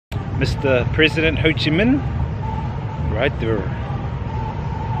Mr. President Ho Chi Minh, right there.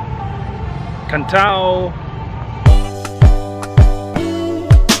 Can Tho.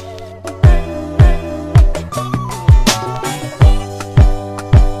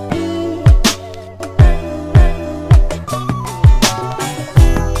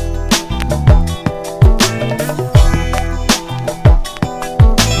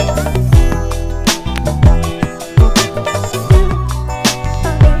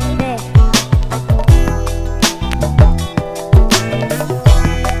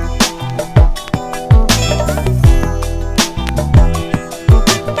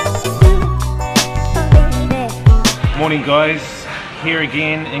 Morning guys, here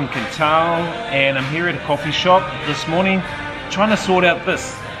again in Can Tho, and I'm here at a coffee shop this morning trying to sort out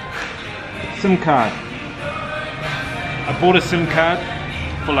this SIM card. I bought a SIM card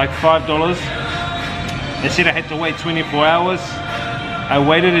for like $5. They said I had to wait 24 hours. I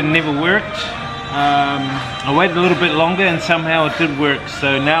waited, it never worked. I waited a little bit longer and somehow it did work.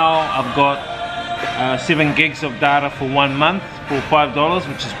 So now I've got 7 gigs of data for 1 month for $5,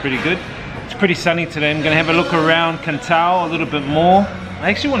 which is pretty good. It's pretty sunny today. I'm going to have a look around Can Tho a little bit more. I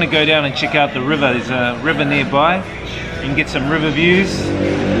actually want to go down and check out the river. There's a river nearby and get some river views.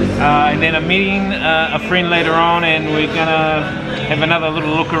 And then I'm meeting a friend later on, and we're going to have another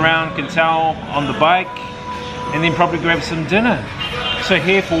little look around Can Tho on the bike, and then probably grab some dinner. So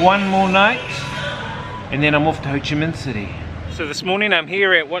here for one more night, and then I'm off to Ho Chi Minh City. So this morning I'm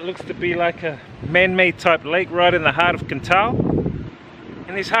here at what looks to be like a man-made type lake right in the heart of Can Tho.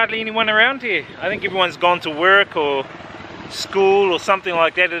 And there's hardly anyone around here. I think everyone's gone to work or school or something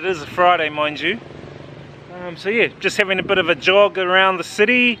like that. It is a Friday, mind you. So yeah, just having a bit of a jog around the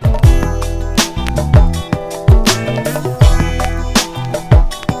city.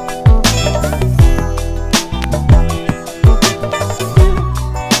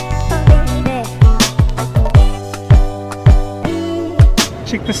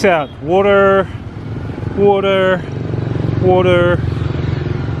 Check this out. Water, water, water,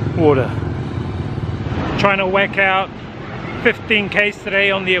 water. Trying to whack out 15 Ks today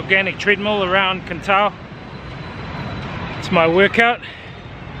on the organic treadmill around Can Tho. It's my workout.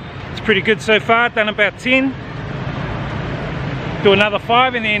 It's pretty good so far. Done about 10. Do another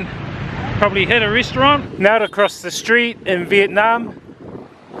 5 and then probably hit a restaurant. Now to cross the street in Vietnam.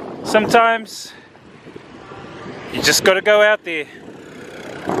 Sometimes you just got to go out there.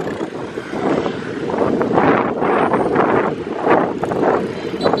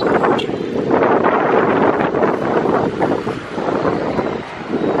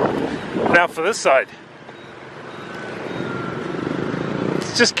 Now for this side.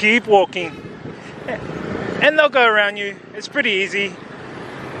 Just keep walking and they'll go around you. It's pretty easy.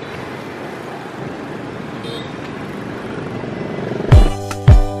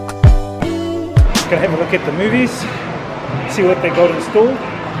 Gonna have a look at the movies, see what they got installed.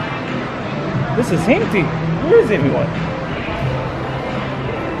 This is empty. Where is everyone?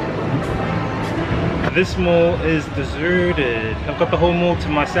 This mall is deserted. I've got the whole mall to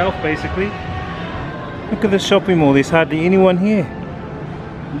myself basically. Look at the shopping mall, there's hardly anyone here.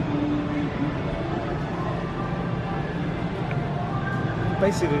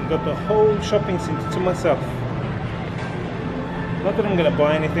 Basically I've got the whole shopping center to myself. Not that I'm gonna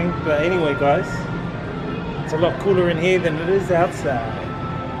buy anything, but anyway guys, it's a lot cooler in here than it is outside.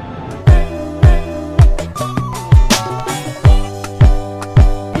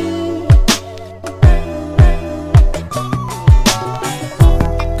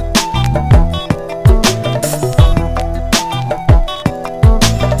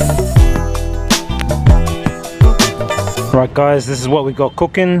 Right guys, this is what we got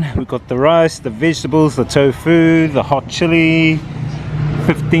cooking. We got the rice, the vegetables, the tofu, the hot chili,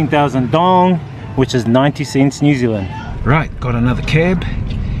 15,000 dong, which is 90 cents New Zealand. Right, got another cab,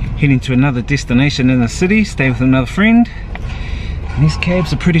 heading to another destination in the city, stay with another friend. And these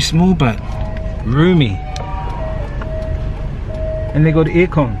cabs are pretty small but roomy. And they got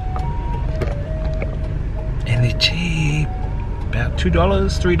aircon. And they're cheap, about $2,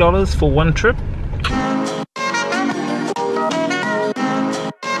 $3 for one trip.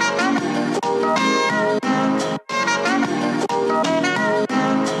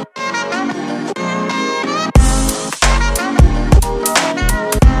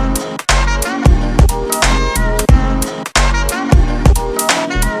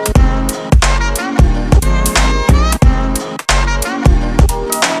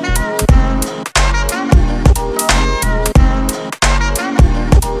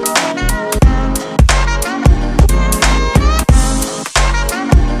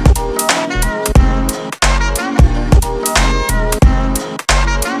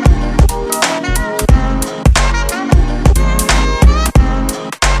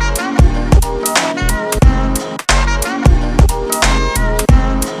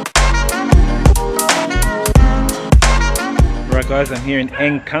 I'm here in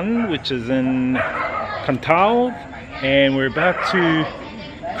An Khanh, which is in Can Tho, and we're about to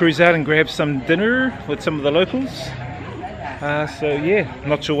cruise out and grab some dinner with some of the locals. So yeah,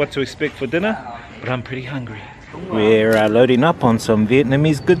 not sure what to expect for dinner, but I'm pretty hungry. We're loading up on some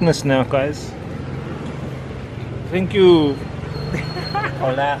Vietnamese goodness now, guys. Thank you.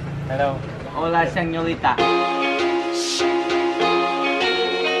 Hola, hello. Hola, señorita.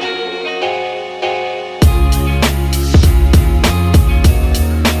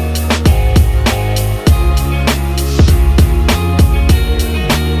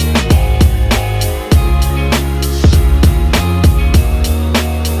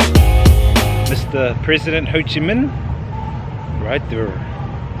 Mr. President Ho Chi Minh, right there.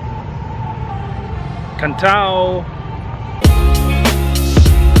 Can Tho.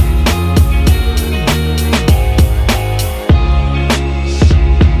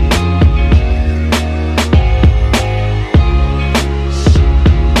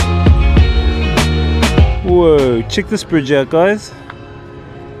 Whoa, check this bridge out, guys.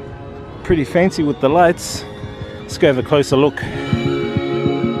 Pretty fancy with the lights. Let's go have a closer look.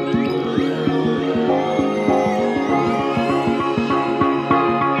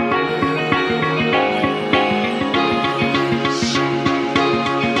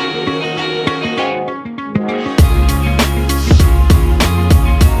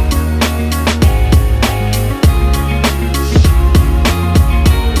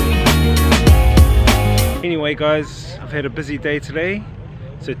 Anyway guys, I've had a busy day today,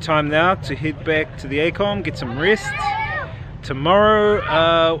 so time now to head back to the ACOM, get some rest. Tomorrow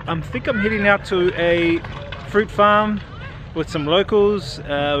I think I'm heading out to a fruit farm with some locals.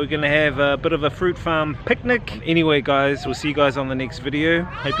 We're gonna have a bit of a fruit farm picnic. Anyway guys, we'll see you guys on the next video.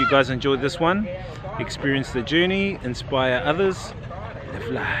 Hope you guys enjoyed this one. Experience the journey, inspire others,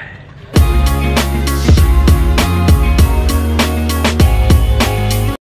 live life.